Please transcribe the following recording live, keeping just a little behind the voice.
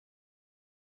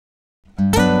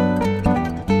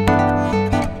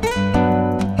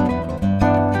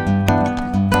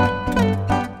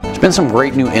been some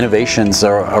great new innovations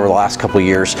over the last couple of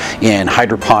years in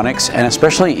hydroponics, and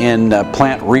especially in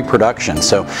plant reproduction.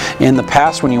 So in the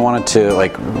past, when you wanted to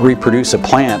like reproduce a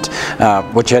plant,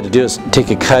 what you had to do is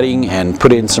take a cutting and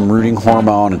put in some rooting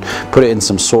hormone and put it in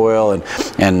some soil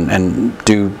and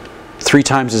do 3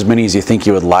 times as many as you think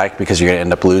you would like, because you're going to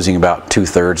end up losing about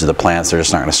 2/3 of the plants. They're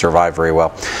just not going to survive very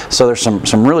well. So there's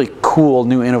some really cool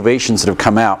new innovations that have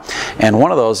come out, and one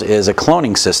of those is a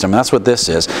cloning system. That's what this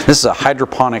is. This is a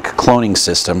hydroponic cloning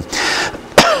system.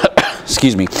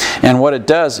 Excuse me. And what it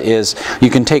does is you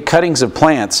can take cuttings of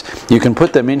plants, you can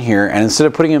put them in here, and instead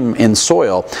of putting them in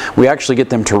soil, we actually get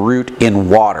them to root in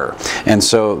water. And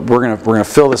so we're gonna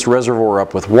fill this reservoir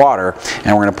up with water,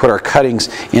 and we're gonna put our cuttings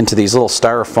into these little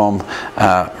styrofoam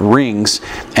rings,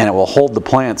 and it will hold the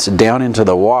plants down into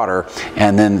the water,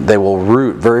 and then they will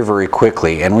root very, very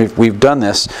quickly. And we've done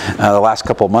this the last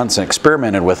couple of months and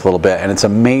experimented with a little bit, and it's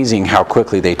amazing how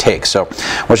quickly they take. So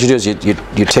what you do is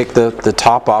you take the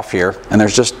top off here, and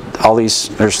there's just all these,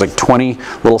 there's like 20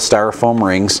 little styrofoam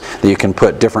rings that you can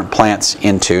put different plants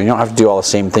into. You don't have to do all the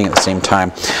same thing at the same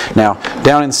time. Now,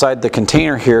 down inside the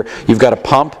container here, you've got a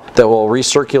pump that will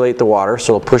recirculate the water,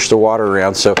 so it'll push the water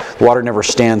around, so the water never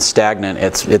stands stagnant.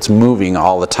 It's moving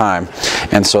all the time,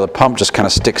 and so the pump just kind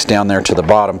of sticks down there to the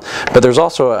bottom. But there's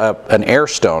also an air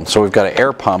stone, so we've got an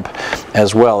air pump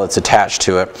as well that's attached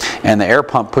to it, and the air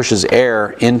pump pushes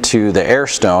air into the air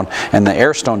stone, and the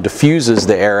air stone diffuses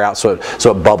the air out so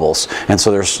it bubbles, and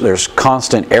so there's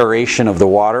constant aeration of the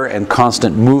water and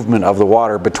constant movement of the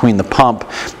water between the pump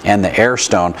and the air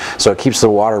stone, so it keeps the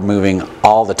water moving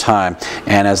all the time.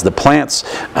 And as the plants,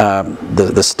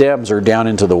 the stems are down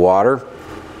into the water,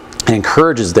 it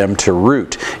encourages them to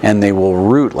root, and they will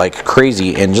root like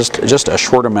crazy in just a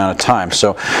short amount of time.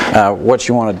 So what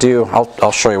you want to do,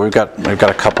 I'll show you. We've got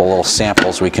a couple little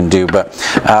samples we can do, but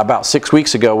about 6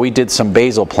 weeks ago we did some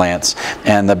basil plants,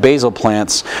 and the basil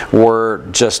plants were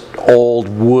just old,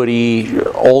 woody,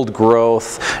 old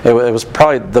growth. It was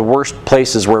probably the worst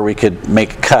places where we could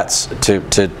make cuts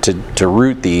to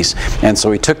root these, and so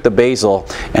we took the basil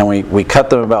and we cut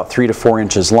them about 3 to 4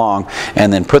 inches long,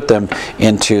 and then put them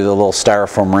into the little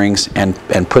styrofoam rings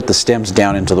and put the stems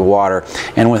down into the water,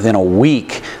 and within a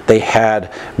week they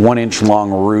had 1-inch long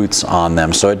roots on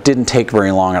them. So it didn't take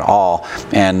very long at all,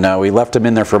 and we left them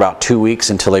in there for about 2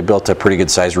 weeks until they built a pretty good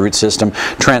sized root system,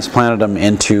 transplanted them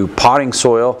into potting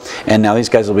soil, and now these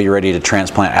guys will be ready to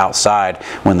transplant outside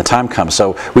when the time comes.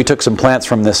 So we took some plants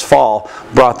from this fall,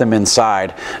 brought them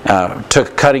inside,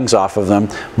 took cuttings off of them,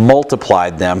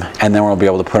 multiplied them, and then we'll be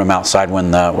able to put them outside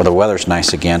when the weather's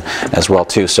nice again as well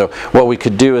too. So what we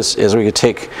could do is we could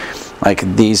take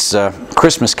like these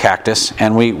Christmas cactus,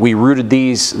 and we rooted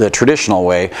these the traditional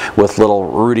way with little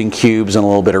rooting cubes and a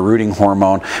little bit of rooting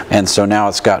hormone, and so now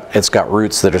it's got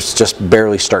roots that are just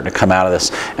barely starting to come out of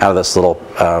this little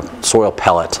soil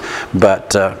pellet.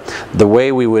 But the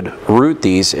way we would root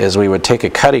these is we would take a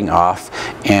cutting off,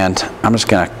 and I'm just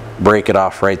going to break it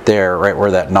off right there, right where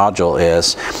that nodule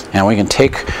is, and we can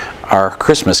take our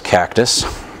Christmas cactus,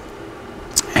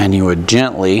 and you would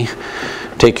gently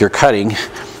take your cutting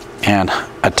and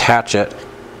attach it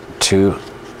to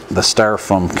the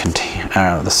styrofoam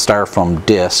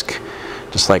disc,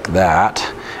 just like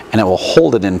that, and it will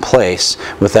hold it in place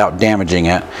without damaging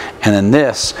it. And then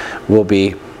this will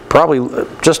be probably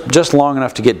just long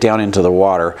enough to get down into the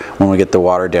water when we get the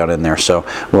water down in there. So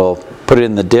we'll put it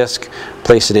in the disc,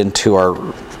 place it into our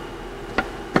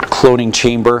cloning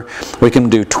chamber. We can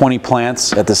do 20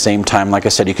 plants at the same time. Like I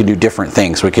said, you can do different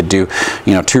things. We could do,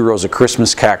 2 rows of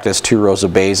Christmas cactus, 2 rows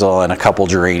of basil, and a couple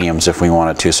geraniums if we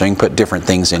wanted to. So you can put different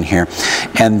things in here,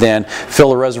 and then fill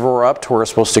the reservoir up to where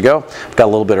it's supposed to go. Got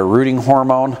a little bit of rooting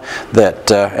hormone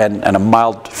that and a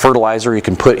mild fertilizer you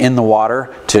can put in the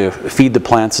water to feed the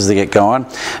plants as they get going.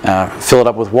 Fill it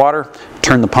up with water,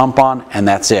 turn the pump on, and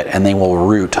that's it, and they will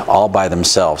root all by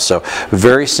themselves. So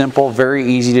very simple, very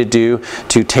easy to do,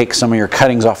 to take some of your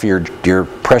cuttings off of your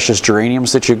precious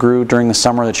geraniums that you grew during the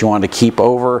summer that you wanted to keep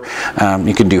over.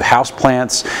 You can do house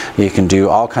plants, you can do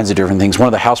all kinds of different things. One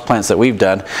of the house plants that we've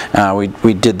done,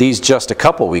 we did these just a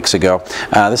couple weeks ago.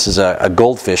 This is a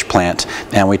goldfish plant,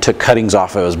 and we took cuttings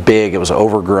off. It was big, it was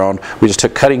overgrown. We just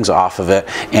took cuttings off of it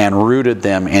and rooted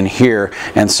them in here,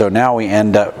 and so now we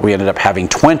ended up having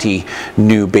 20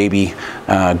 new baby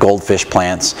goldfish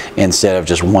plants instead of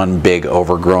just one big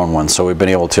overgrown one. So we've been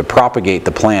able to propagate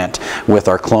the plant with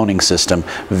our cloning system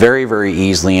very, very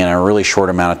easily in a really short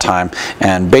amount of time.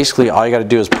 And basically all you got to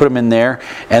do is put them in there,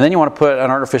 and then you want to put an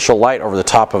artificial light over the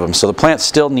top of them. So the plants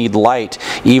still need light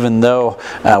even though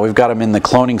we've got them in the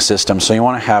cloning system. So you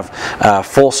want to have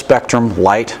full spectrum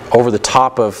light over the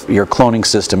top of your cloning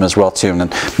system as well too.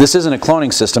 And this isn't a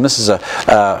cloning system, this is a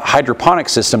hydroponic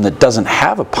system that doesn't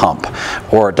have a pump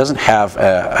or it doesn't have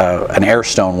an air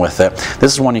stone with it.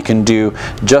 This is one you can do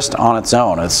just on its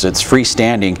own. It's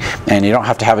freestanding, and you don't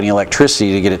have to have any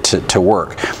electricity to get it to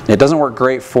work. It doesn't work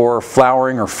great for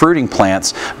flowering or fruiting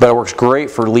plants, but it works great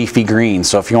for leafy greens.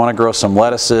 So if you want to grow some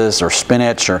lettuces or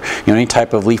spinach or any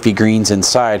type of leafy greens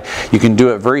inside, you can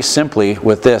do it very simply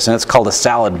with this, and it's called a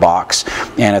salad box,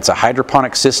 and it's a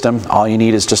hydroponic system. All you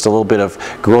need is just a little bit of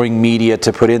growing media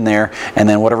to put in there, and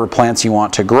then whatever plants you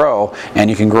want to grow, and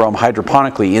you can grow them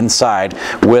hydroponically inside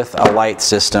with a light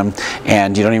system,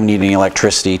 and you don't even need any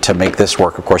electricity to make this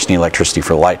work. Of course you need electricity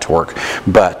for the light to work,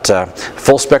 but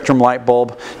full spectrum light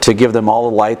bulb to give them all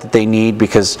the light that they need,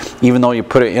 because even though you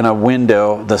put it in a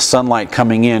window, the sunlight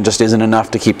coming in just isn't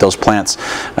enough to keep those plants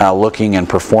looking and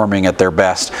performing at their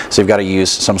best. So you've got to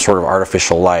use some sort of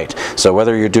artificial light. So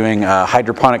whether you're doing a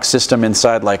hydroponic system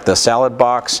inside like the salad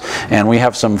box, and we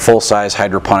have some full-size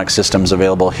hydroponic systems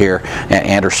available here at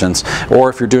Anderson's, or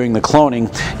if you're doing the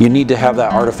cloning, you need to have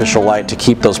that artificial light to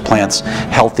keep those plants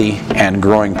healthy and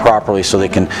growing properly so they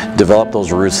can develop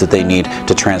those roots that they need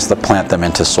to transplant them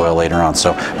into soil later on.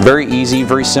 So very easy,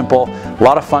 very simple, a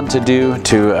lot of fun to do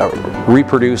to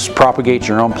reproduce, propagate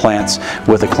your own plants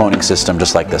with a cloning system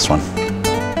just like this one.